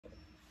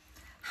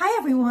Hi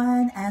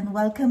everyone, and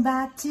welcome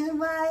back to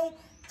my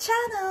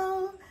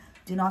channel.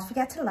 Do not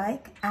forget to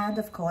like and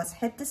of course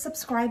hit the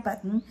subscribe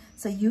button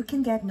so you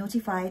can get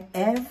notified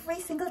every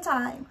single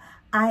time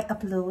I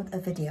upload a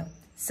video.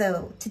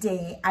 So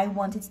today I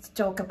wanted to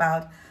talk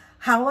about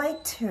how I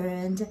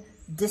turned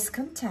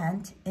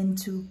discontent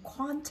into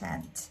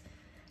content.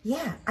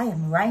 Yeah, I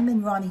am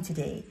rhyming Ronnie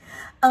today.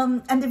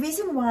 And the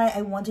reason why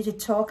I wanted to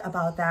talk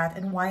about that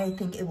and why I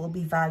think it will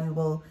be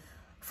valuable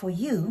for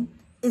you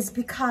is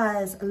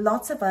because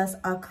lots of us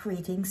are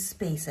creating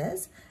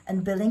spaces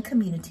and building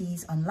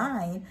communities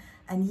online,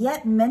 and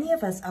yet many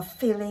of us are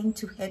failing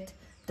to hit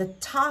the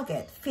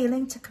target,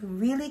 failing to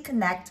really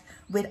connect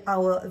with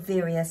our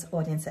various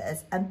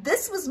audiences. And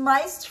this was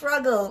my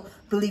struggle,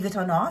 believe it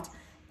or not,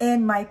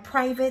 in my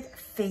private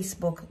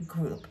Facebook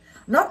group.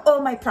 Not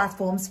all my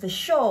platforms for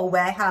sure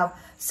where I have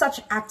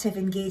such active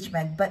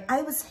engagement, but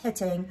I was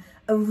hitting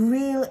a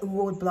real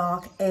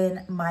roadblock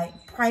in my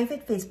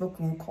private Facebook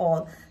group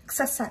called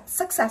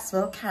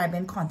Successful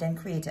Caribbean Content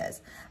Creators.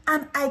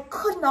 And I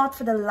could not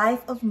for the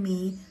life of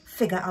me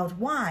figure out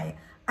why.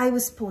 I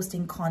was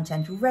posting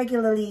content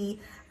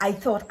regularly. I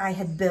thought I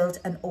had built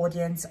an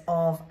audience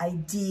of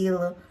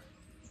ideal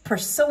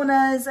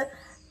personas,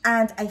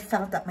 and I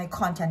felt that my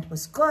content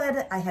was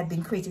good. I had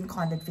been creating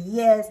content for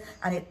years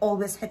and it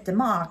always hit the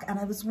mark. And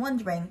I was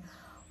wondering,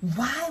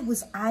 why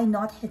was I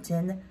not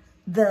hitting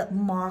the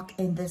mark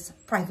in this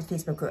private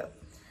Facebook group?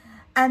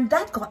 And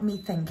that got me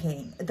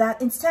thinking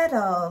that instead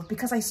of,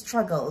 because I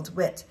struggled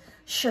with,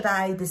 should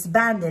I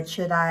disband it?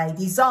 Should I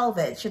dissolve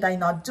it? Should I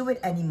not do it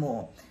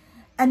anymore?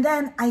 And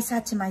then I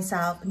said to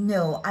myself,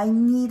 no, I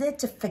needed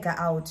to figure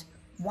out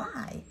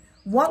why.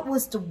 What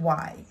was the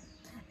why?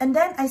 And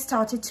then I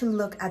started to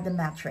look at the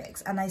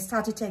metrics and I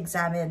started to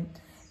examine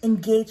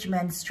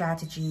engagement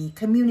strategy,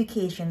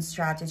 communication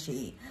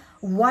strategy,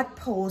 what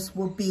posts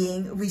were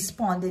being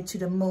responded to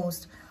the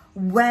most,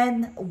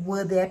 when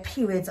were there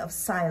periods of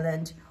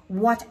silence,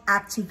 what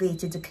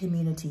activated the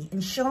community.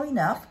 And sure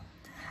enough,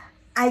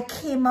 I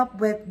came up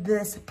with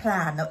this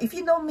plan. Now, if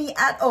you know me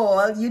at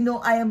all, you know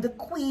I am the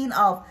queen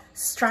of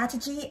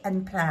strategy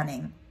and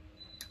planning.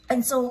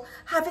 And so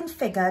having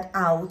figured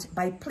out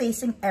by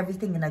placing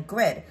everything in a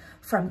grid,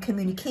 from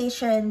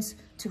communications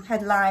to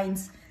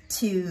headlines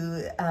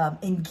to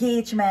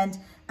engagement,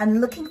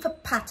 and looking for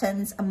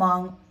patterns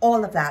among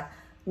all of that.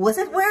 Was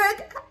it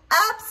work?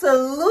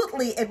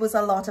 Absolutely, it was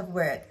a lot of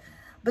work.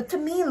 But to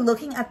me,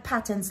 looking at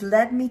patterns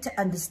led me to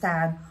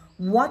understand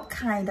what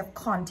kind of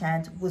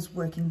content was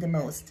working the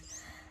most.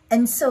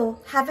 And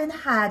so having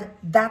had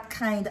that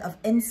kind of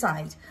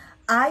insight,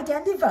 I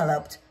then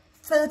developed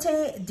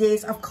 30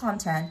 days of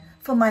content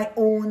for my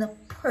own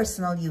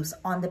personal use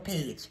on the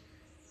page.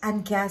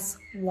 And guess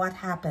what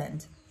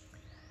happened?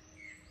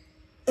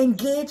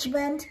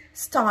 Engagement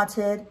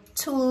started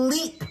to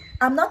leap.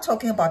 I'm not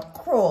talking about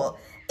crawl.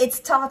 It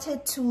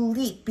started to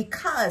leap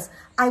because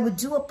I would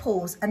do a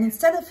post, and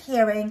instead of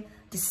hearing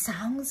the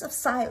sounds of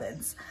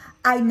silence,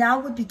 I now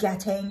would be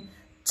getting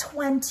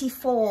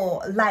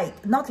 24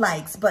 not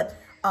likes, but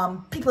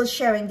people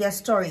sharing their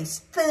stories,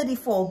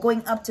 34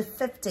 going up to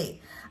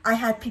 50. I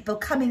had people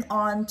coming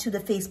on to the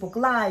Facebook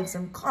Lives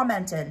and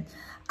commenting.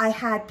 I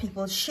had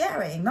people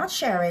sharing, not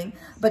sharing,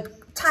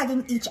 but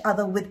tagging each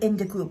other within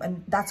the group.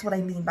 And that's what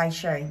I mean by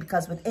sharing,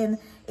 because within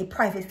a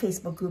private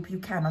Facebook group, you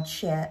cannot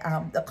share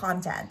the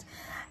content.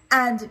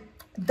 And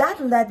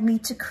that led me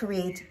to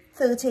create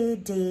 30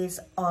 days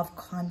of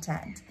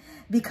content,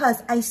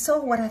 because I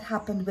saw what had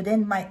happened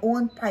within my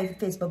own private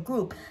Facebook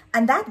group.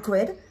 And that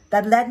grid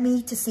that led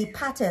me to see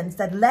patterns,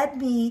 that led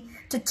me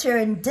to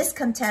turn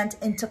discontent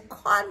into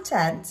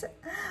content,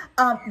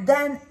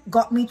 then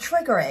got me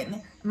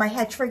triggering, my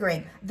head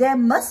triggering. There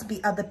must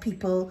be other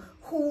people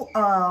who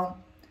are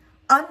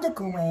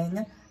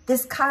undergoing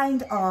this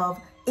kind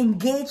of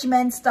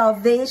engagement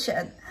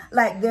starvation,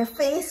 like they're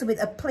faced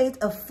with a plate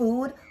of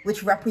food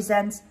which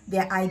represents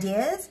their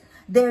ideas.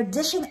 They're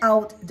dishing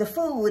out the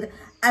food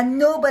and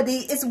nobody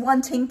is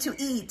wanting to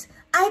eat.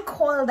 I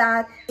call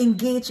that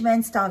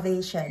engagement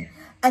starvation.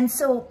 And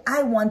so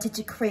I wanted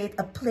to create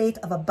a plate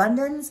of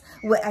abundance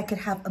where I could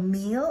have a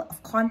meal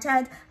of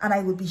content and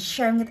I would be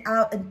sharing it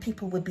out and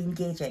people would be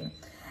engaging.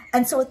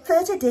 And so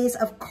 30 days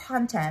of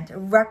content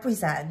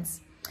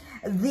represents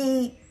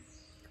the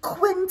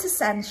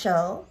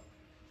quintessential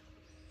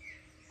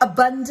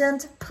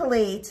abundant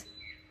plate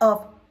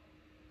of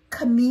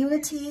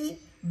community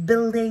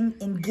building,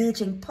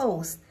 engaging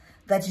posts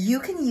that you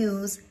can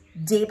use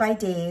day by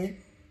day,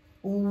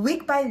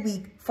 week by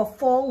week, for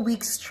 4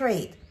 weeks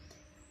straight.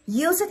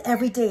 Use it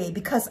every day,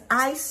 because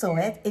I saw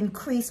it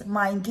increase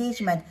my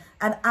engagement,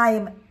 and I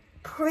am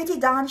pretty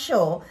darn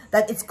sure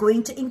that it's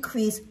going to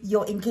increase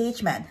your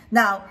engagement.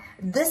 Now,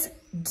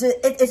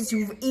 it is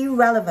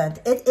irrelevant.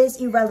 It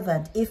is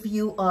irrelevant if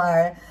you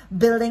are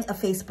building a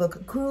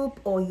Facebook group,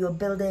 or you're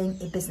building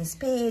a business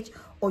page,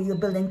 or you're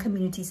building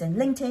communities in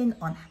LinkedIn,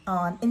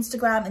 on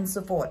Instagram, and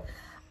so forth.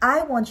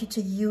 I want you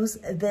to use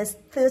this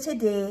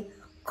 30-day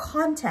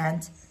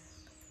content,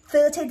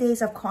 30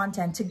 days of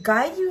content to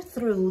guide you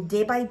through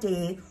day by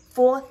day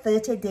for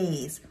 30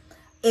 days.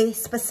 a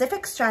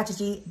specific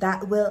strategy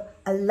that will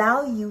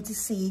allow you to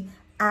see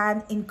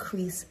an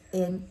increase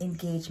in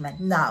engagement.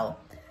 Now,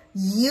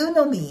 you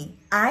know me,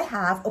 I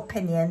have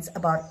opinions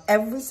about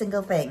every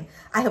single thing.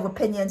 I have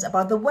opinions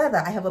about the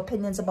weather. I have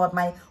opinions about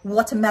my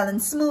watermelon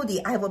smoothie.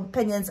 I have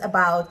opinions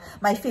about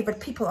my favorite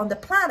people on the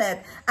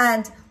planet.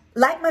 And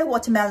like my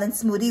watermelon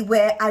smoothie,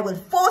 where I will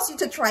force you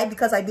to try it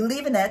because I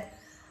believe in it,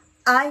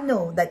 I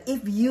know that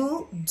if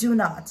you do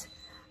not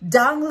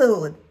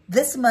download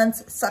this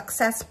month's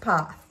success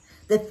path,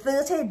 the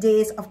 30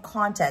 days of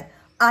content,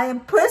 I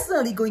am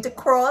personally going to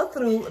crawl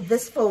through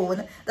this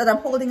phone that I'm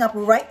holding up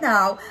right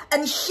now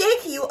and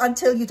shake you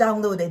until you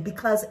download it,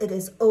 because it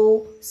is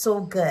oh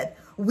so good.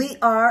 We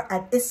are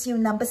at issue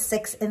number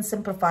 6 in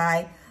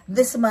Simplify.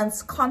 This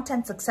month's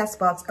content success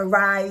box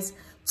arrives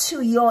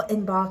to your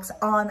inbox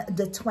on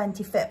the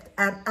 25th.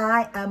 And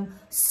I am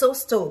so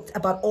stoked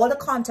about all the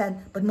content,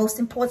 but most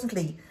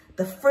importantly,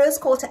 the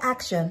first call to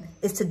action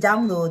is to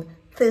download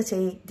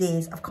 30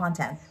 days of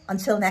content.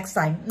 Until next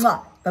time,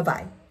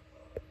 bye-bye.